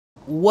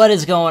What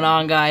is going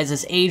on, guys?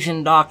 It's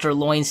Agent Dr.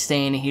 LOIN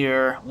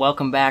here.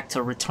 Welcome back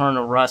to Return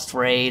to Rust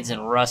Raids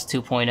and Rust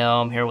 2.0.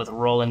 I'm here with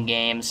Roland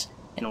Games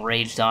and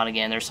Raged On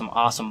again. There's some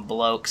awesome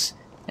blokes.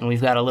 And we've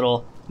got a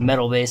little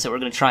metal base that we're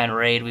going to try and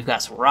raid. We've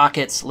got some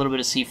rockets, a little bit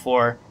of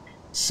C4.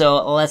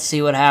 So let's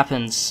see what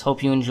happens.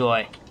 Hope you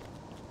enjoy.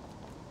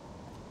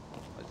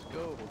 Let's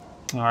go.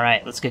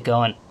 Alright, let's get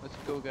going. Let's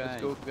go, guys.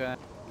 Let's go, guys.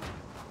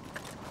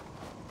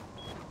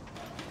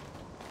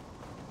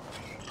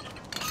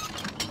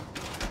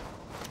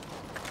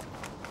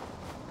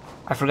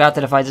 I forgot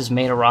that if I just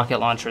made a rocket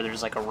launcher,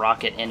 there's like a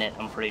rocket in it,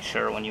 I'm pretty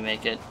sure, when you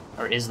make it.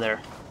 Or is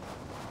there?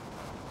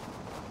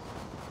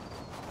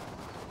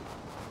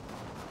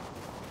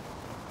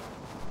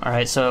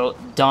 Alright, so,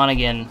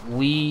 Donegan,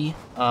 we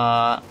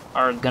are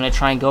gonna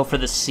try and go for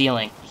the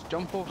ceiling. Just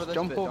jump over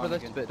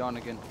this bit,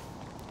 Donegan.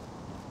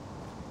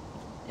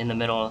 In the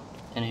middle,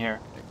 in here.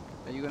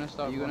 Are you gonna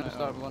start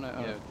blowing it?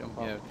 Yeah, jump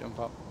up. Yeah, jump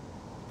up.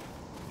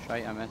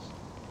 Shite, I missed.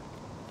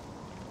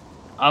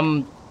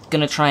 I'm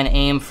gonna try and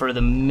aim for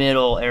the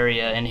middle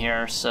area in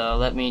here, so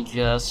let me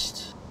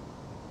just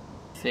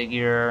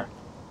figure.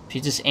 If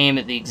you just aim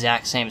at the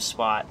exact same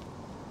spot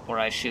where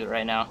I shoot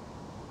right now.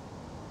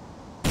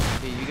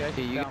 Hey, you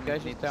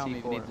guys just tell me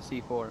if you need the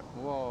C4.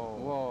 Whoa,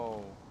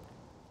 whoa.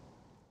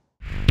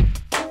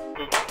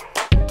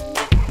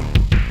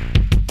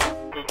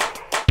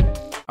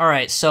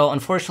 Alright, so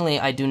unfortunately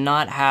I do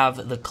not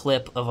have the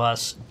clip of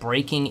us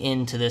breaking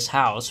into this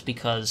house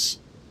because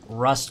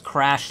Rust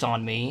crashed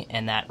on me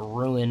and that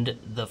ruined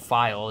the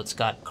file. It's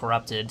got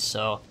corrupted,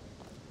 so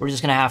we're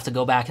just gonna have to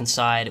go back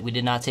inside. We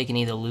did not take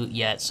any of the loot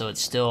yet, so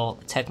it's still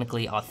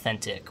technically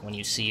authentic when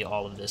you see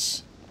all of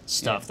this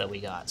stuff that we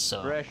got.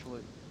 So fresh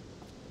loot.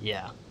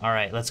 Yeah.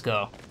 Alright, let's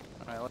go.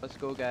 Alright, let's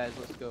go, guys.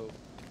 Let's go.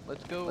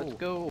 Let's go. Let's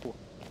go.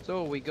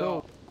 So we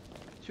got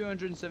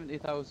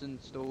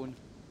 270,000 stone.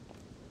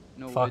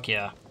 No Fuck wood.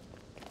 yeah.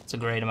 It's a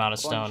great amount of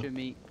stone. Bunch of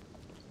meat.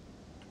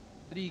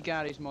 3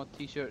 Gary's Mod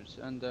t-shirts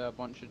and a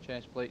bunch of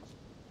chest plates.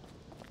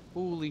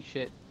 Holy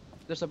shit.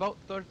 There's about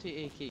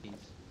 30 AKs.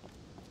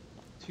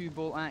 2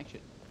 bolt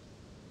action.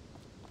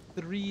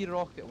 3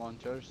 rocket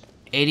launchers.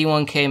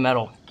 81k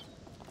metal.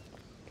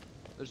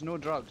 There's no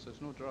drugs.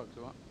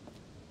 What?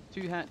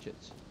 2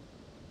 hatchets.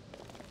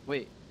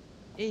 Wait.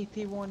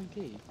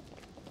 81k.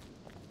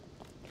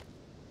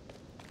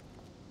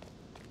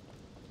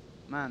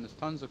 Man, there's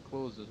tons of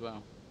clothes as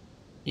well.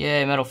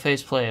 Yay, metal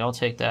faceplate. I'll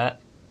take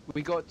that.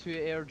 We got 2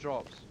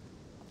 airdrops.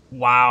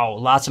 Wow,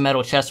 lots of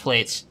metal chest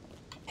plates.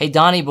 Hey,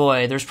 Donnie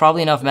boy, there's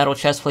probably enough metal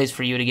chest plates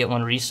for you to get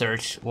one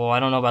researched. Well, I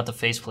don't know about the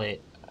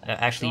faceplate.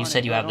 Actually, you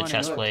said you have the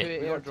chest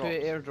plate. 2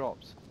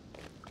 airdrops.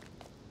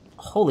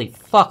 Holy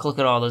fuck, look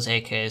at all those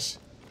AKs.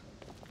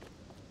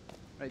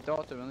 Right,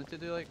 Doctor, we need to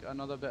do like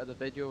another bit of the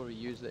video where we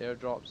use the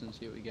airdrops and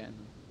see what we get in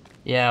them.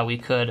 Yeah, we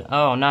could.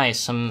 Oh, nice,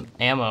 some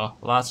ammo.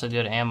 Lots of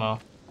good ammo.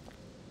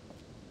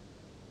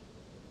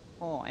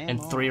 Oh, ammo.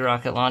 And 3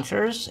 rocket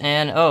launchers.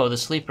 And, oh, the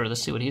sleeper.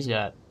 Let's see what he's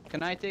got.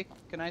 Can I take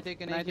an AK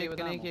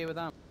with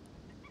ammo?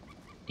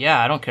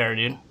 Yeah, I don't care,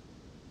 dude.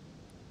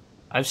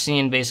 I've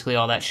seen basically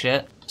all that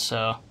shit,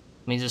 so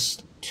let me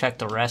just check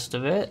the rest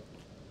of it.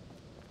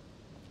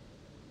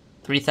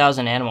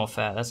 3,000 animal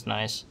fat, that's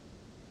nice.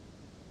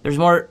 There's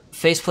more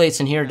faceplates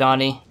in here,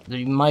 Donnie.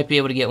 You might be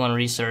able to get one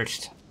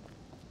researched.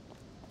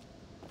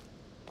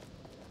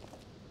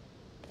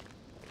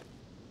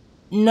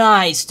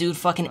 Nice, dude.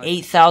 Fucking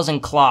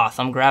 8,000 cloth.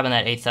 I'm grabbing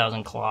that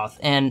 8,000 cloth.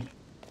 And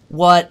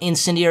what?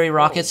 Incendiary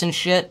rockets and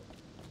shit?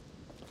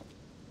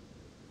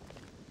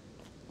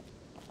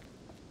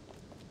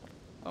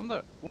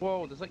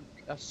 Whoa, there's like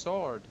a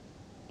sword.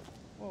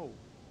 Whoa.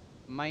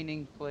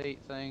 Mining plate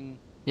thing.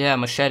 Yeah,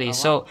 machete.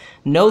 So,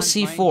 no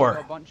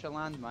C4. A bunch of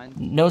landmines.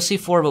 No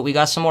C4, but we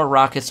got some more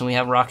rockets and we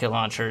have rocket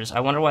launchers. I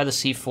wonder why the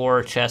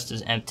C4 chest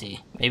is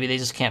empty. Maybe they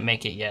just can't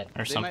make it yet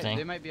or something.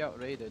 They might be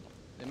outrated.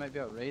 They might be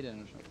outrated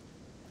or something.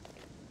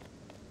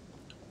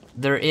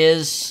 There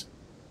is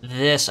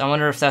this. I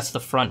wonder if that's the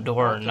front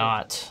door or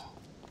not.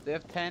 They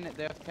have 10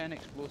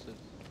 explosives.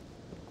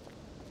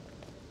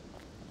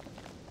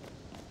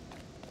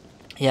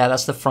 Yeah,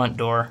 that's the front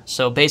door.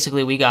 So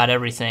basically we got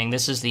everything.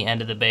 This is the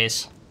end of the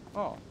base.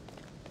 Oh.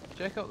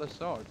 Check out the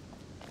sword.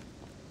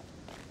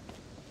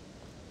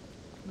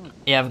 No.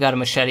 Yeah, I've got a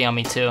machete on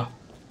me too.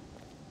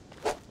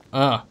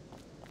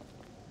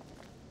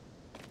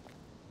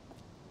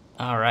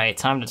 Alright,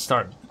 time to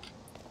start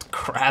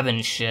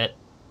grabbing shit.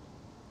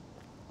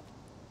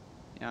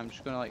 Yeah, I'm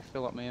just gonna like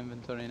fill up my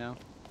inventory now.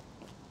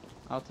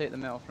 I'll take the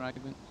metal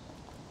fragments.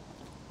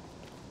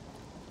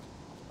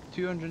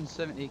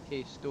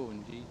 270k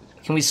stone, Jesus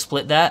Christ. Can we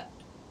split that?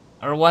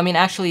 Or, well, I mean,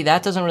 actually,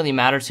 that doesn't really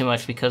matter too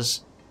much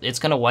because it's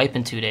gonna wipe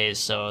in 2 days,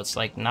 so it's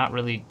like not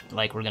really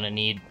like we're gonna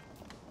need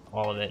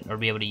all of it or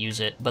be able to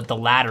use it. But the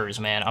ladders,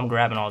 man, I'm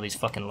grabbing all these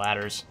fucking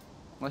ladders.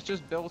 Let's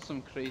just build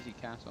some crazy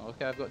castle.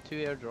 Okay, I've got 2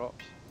 airdrops.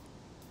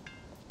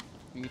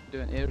 We can do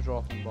an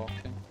airdrop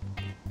unboxing.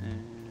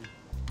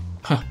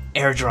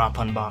 Airdrop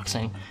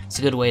unboxing. It's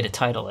a good way to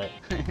title it.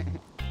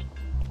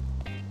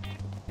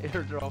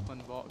 Airdrop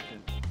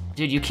unboxing.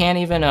 Dude, you can't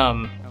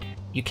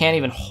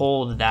even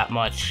hold that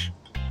much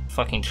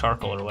fucking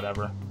charcoal or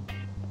whatever.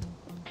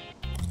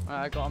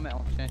 I got a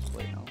metal chest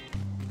plate now.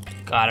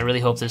 God, I really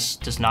hope this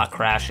does not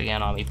crash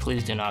again on me.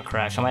 Please do not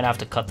crash. I might have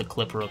to cut the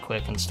clip real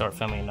quick and start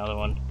filming another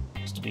one,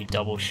 just to be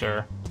double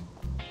sure.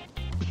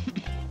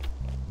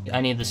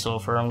 I need the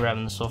sulfur. I'm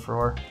grabbing the sulfur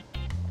ore.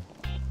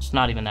 It's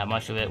not even that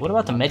much of it. What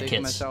about the med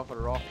kits? Myself a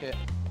rocket.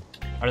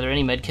 Are there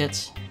any med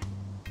kits?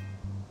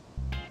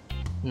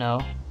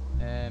 No.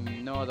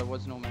 No, there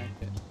was no med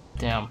kit.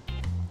 Damn.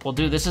 Well,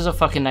 dude, this is a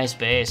fucking nice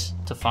base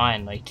to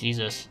find. Like,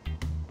 Jesus.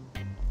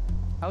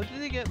 How did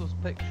they get those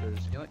pictures?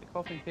 You like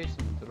copy and paste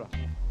them into Rust?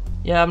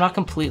 Yeah, I'm not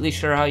completely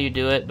sure how you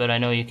do it, but I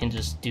know you can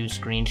just do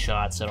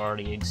screenshots that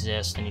already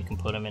exist and you can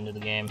put them into the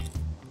game.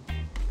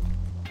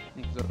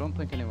 Because I don't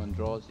think anyone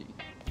draws these.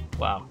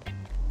 Wow.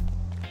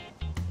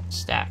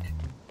 Stack.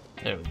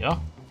 There we go.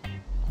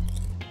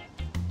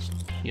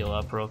 Heal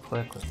up real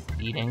quick with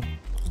eating. Do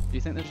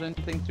you think there's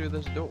anything through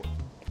this door?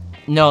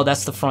 No,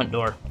 that's the front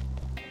door.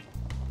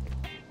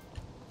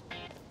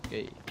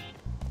 Okay.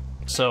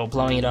 So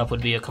blowing it up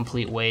would be a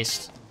complete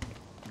waste.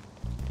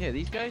 Yeah,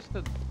 these guys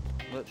did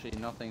literally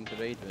nothing to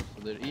raid with,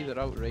 so they're either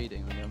out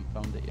raiding or they haven't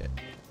found it yet.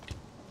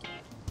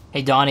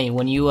 Hey Donnie,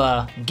 when you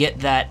get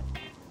that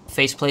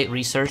faceplate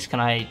research, can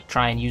I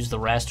try and use the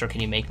rest, or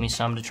can you make me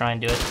some to try and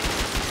do it?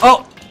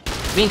 Oh!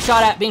 Being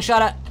shot at! Being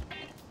shot at!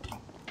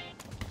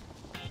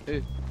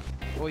 Who?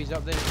 Oh, he's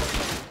up there.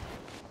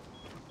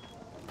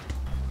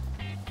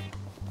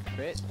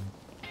 Great.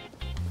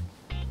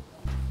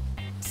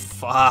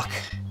 Fuck.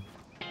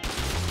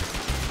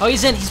 Oh,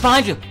 he's in! He's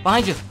behind you!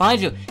 Behind you!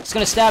 Behind you! He's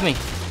gonna stab me!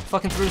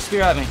 Fucking threw a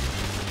spear at me.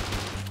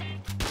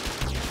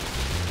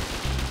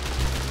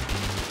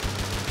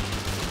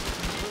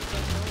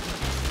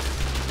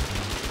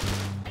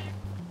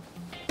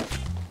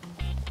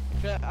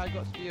 Shit, I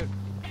got speared.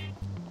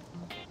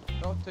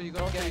 Doctor, you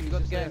gotta get him, you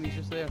gotta get him, he's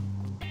just there.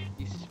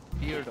 He's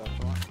speared us,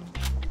 what?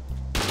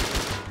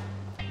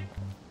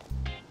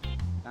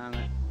 Damn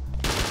it.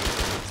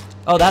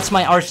 Oh, that's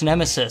my arch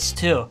nemesis,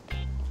 too.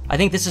 I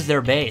think this is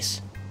their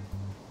base.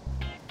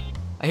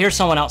 I hear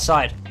someone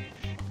outside.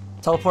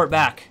 Teleport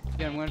back.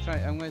 Yeah, I'm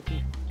gonna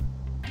see.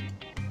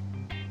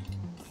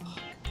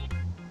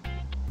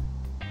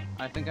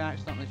 I think I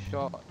accidentally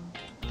shot.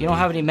 You don't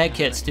have any med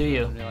kits, do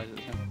you? I didn't realize it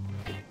was him.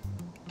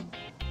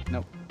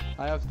 Nope.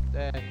 I have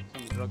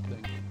some drug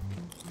thing.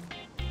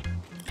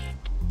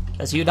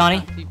 That's you,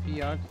 Donnie?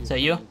 TPR. Is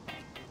that you?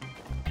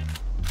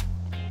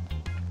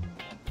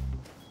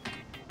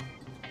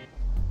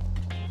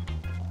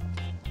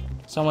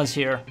 Someone's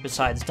here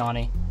besides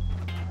Donnie.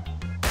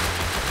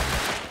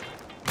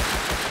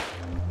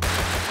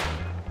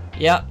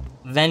 Yep,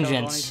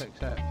 vengeance.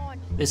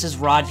 This is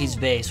Raji's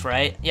base,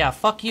 right? Yeah,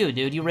 fuck you,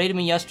 dude. You raided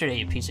me yesterday,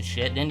 you piece of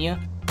shit, didn't you?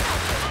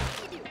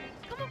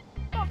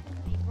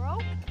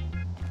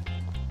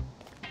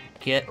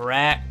 Get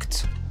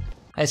wrecked.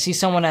 I see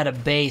someone at a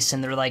base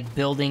and they're like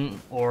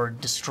building or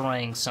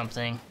destroying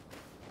something.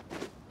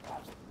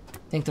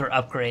 I think they're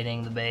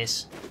upgrading the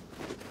base.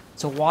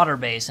 It's a water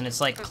base and it's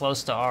like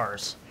close to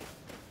ours.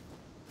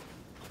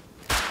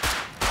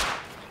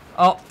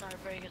 Oh,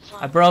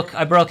 I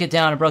broke it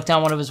down. I broke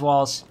down one of his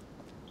walls.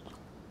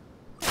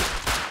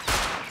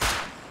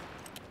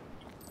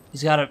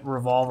 He's got a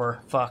revolver.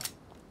 Fuck.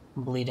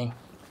 I'm bleeding.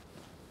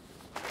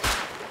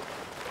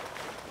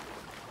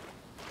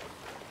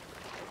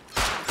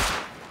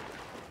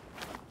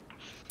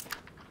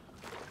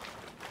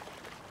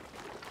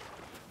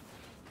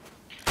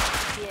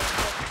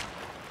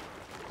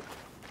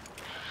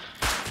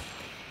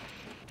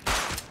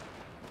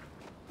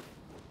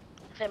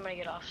 I'm gonna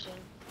get off soon.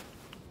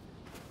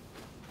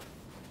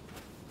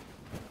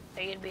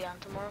 Are you gonna be on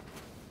tomorrow?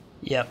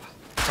 Yep,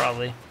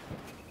 probably.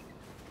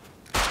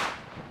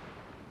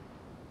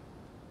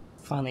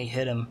 Finally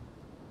hit him.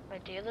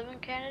 Wait, do you live in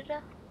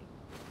Canada?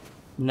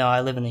 No,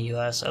 I live in the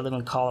US. I live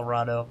in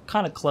Colorado.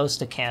 Kind of close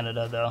to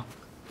Canada, though.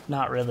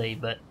 Not really,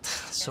 but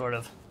sort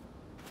of.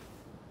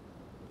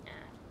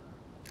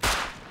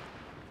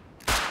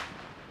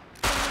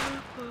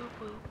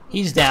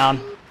 He's down.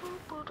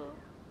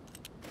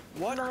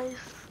 What? Nice.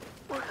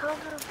 What kind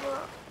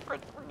of, like,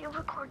 when you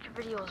record your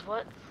videos,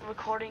 what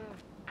recording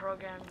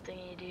program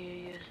thingy do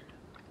you use?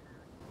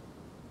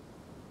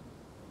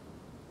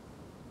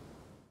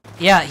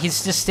 Yeah,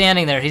 he's just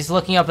standing there. He's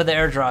looking up at the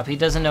airdrop. He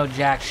doesn't know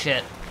jack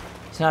shit.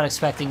 He's not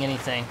expecting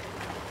anything.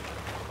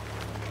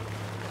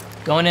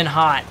 Going in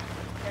hot.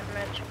 I'm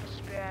gonna chuck a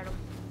spear at him.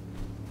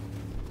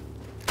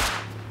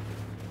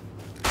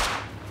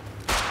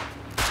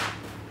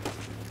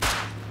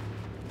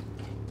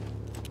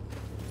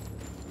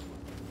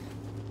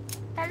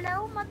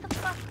 Hello,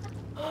 motherfucker.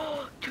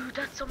 Oh, dude,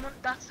 that's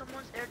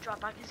someone's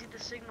airdrop. I can see the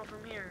signal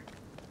from here.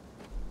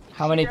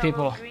 How many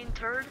people? Green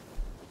turd?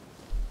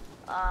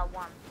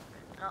 One.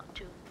 No,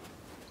 two.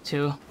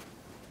 Two?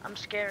 I'm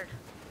scared.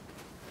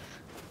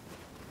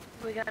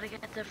 We gotta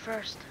get there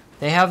first.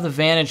 They have the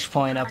vantage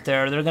point up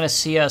there. They're gonna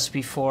see us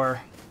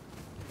before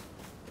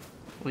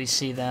we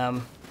see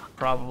them,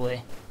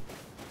 probably.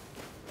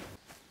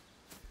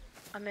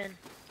 I'm in.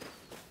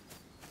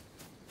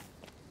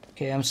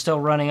 Okay, I'm still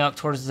running up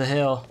towards the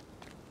hill.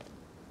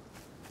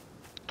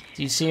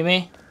 Do you see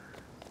me?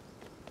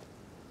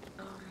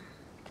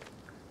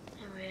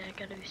 Anyway, I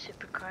gotta be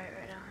super quiet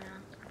right now,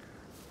 man.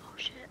 Oh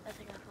shit, I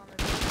think I found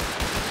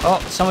the.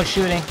 Oh, someone's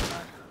shooting.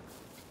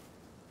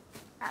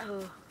 At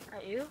who?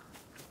 At you?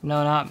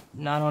 No, not.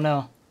 I don't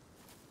know.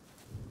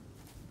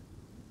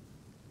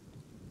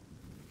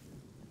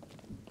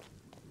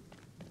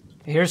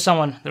 Here's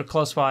someone. They're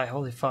close by.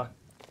 Holy fuck.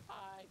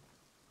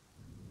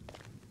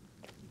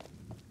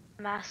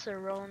 Master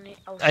Roland.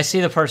 Oh, I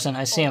see the person.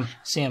 I see Oh, him.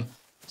 See him.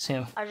 See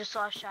him. I just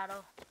saw a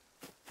shadow.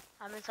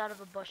 I'm inside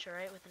of a bush,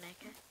 right, with an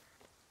AK.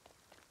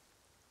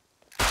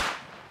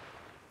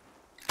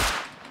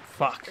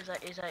 Fuck. Is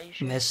that you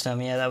shooting? Missed him.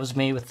 Yeah, that was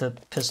me with the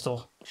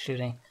pistol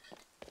shooting.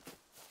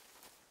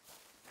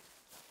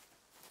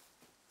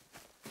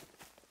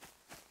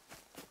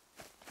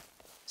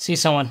 See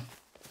someone.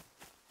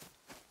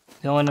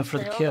 Going in for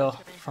the kill.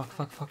 Fuck,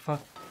 fuck, fuck,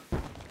 fuck.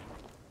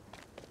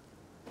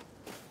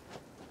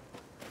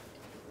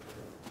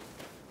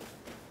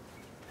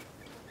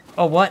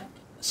 Oh, what?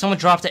 Someone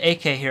dropped an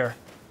AK here.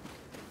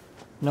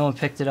 No one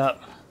picked it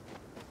up.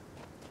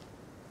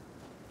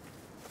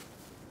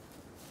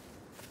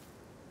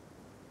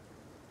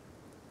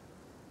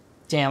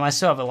 Damn, I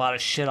still have a lot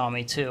of shit on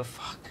me, too.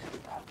 Fuck.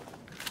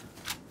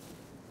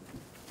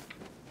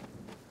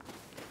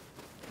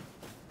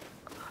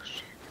 Oh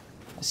shit.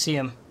 I see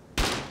him.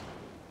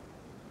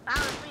 Ah,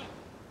 that's me.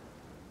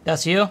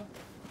 That's you?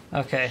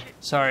 Okay,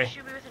 sorry.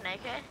 Shoot me with an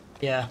AK?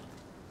 Yeah.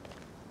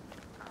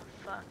 Oh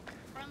fuck.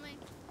 Friendly.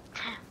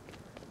 Damn.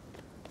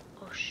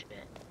 Oh shit.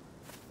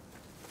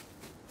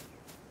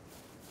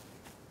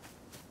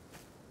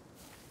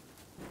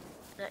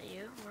 Is that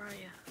you? Where are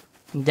you?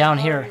 I'm down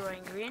Oh, here. Are you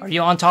wearing green? Are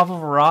you on top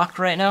of a rock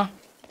right now?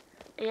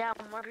 Yeah,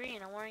 I'm wearing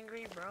green. I'm wearing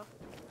green, bro.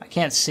 I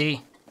can't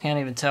see. Can't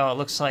even tell. It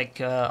looks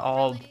like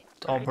all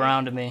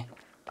brown to me.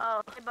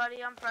 Oh, hey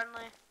buddy, I'm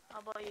friendly. How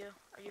about you?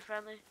 Are you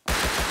friendly?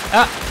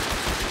 Ah!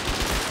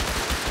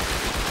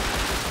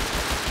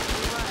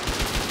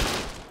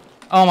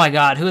 Oh my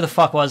god, who the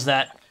fuck was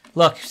that?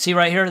 Look, see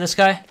right here, this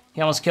guy?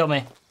 He almost killed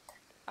me.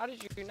 How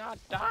did you not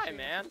die,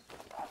 man?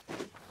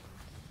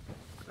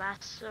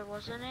 Master,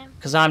 what's her name?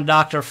 Cause I'm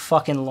Dr.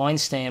 fucking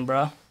Loinstain,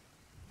 bro.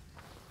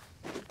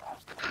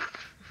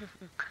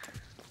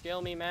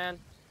 Kill me, man.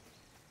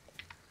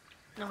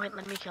 No, wait,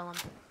 let me kill him.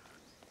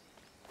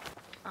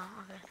 Oh,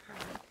 okay.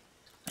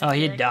 Oh,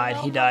 he Did I died,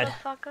 kill he him, died.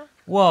 motherfucker?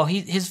 Whoa,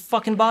 his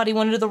fucking body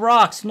went into the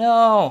rocks.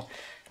 No!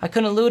 I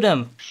couldn't loot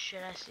him.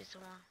 Shit, I see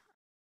someone.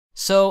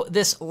 So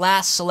this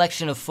last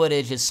selection of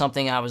footage is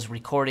something I was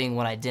recording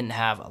when I didn't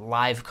have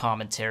live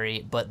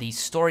commentary, but the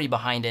story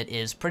behind it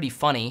is pretty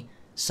funny,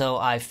 so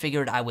I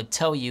figured I would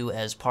tell you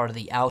as part of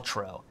the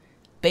outro.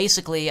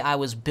 Basically, I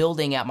was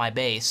building at my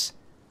base,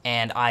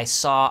 and I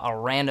saw a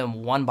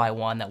random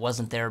 1x1 that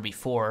wasn't there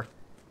before,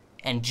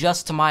 and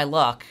just to my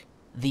luck,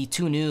 the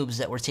two noobs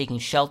that were taking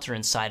shelter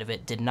inside of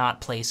it did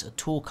not place a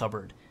tool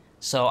cupboard,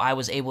 so I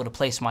was able to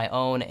place my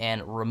own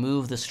and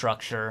remove the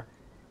structure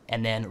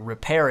and then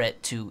repair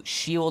it to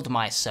shield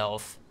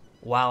myself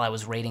while I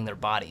was raiding their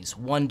bodies.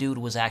 One dude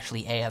was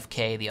actually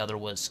AFK, the other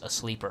was a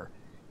sleeper.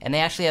 And they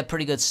actually had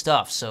pretty good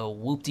stuff, so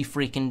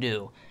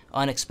whoop-de-freaking-do.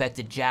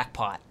 Unexpected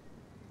jackpot.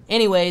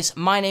 Anyways,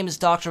 my name is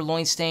Dr.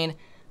 Loinstain.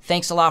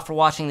 Thanks a lot for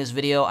watching this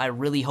video. I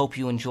really hope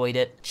you enjoyed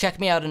it. Check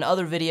me out in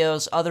other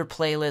videos, other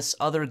playlists,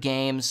 other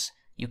games.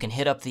 You can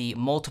hit up the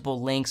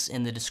multiple links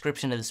in the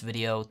description of this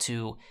video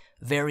to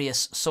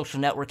various social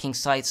networking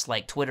sites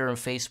like Twitter and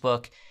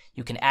Facebook.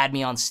 You can add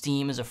me on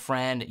Steam as a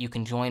friend. You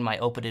can join my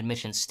open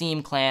admission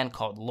Steam clan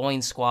called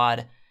LOIN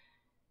Squad,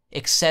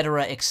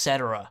 etc.,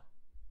 etc.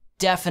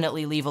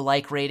 Definitely leave a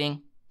like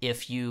rating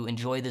if you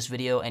enjoyed this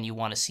video and you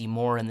want to see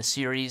more in the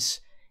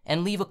series,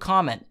 and leave a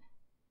comment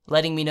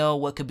letting me know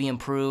what could be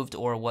improved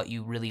or what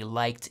you really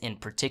liked in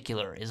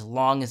particular, as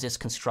long as it's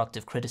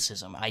constructive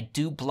criticism. I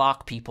do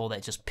block people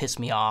that just piss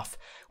me off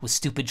with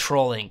stupid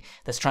trolling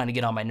that's trying to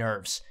get on my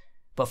nerves.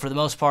 But for the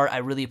most part, I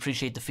really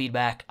appreciate the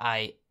feedback.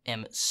 I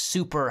am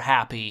super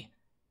happy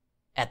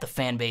at the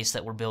fan base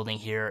that we're building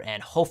here,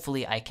 and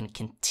hopefully I can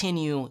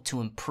continue to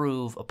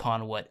improve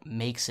upon what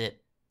makes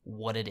it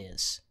what it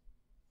is.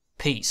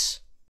 Peace.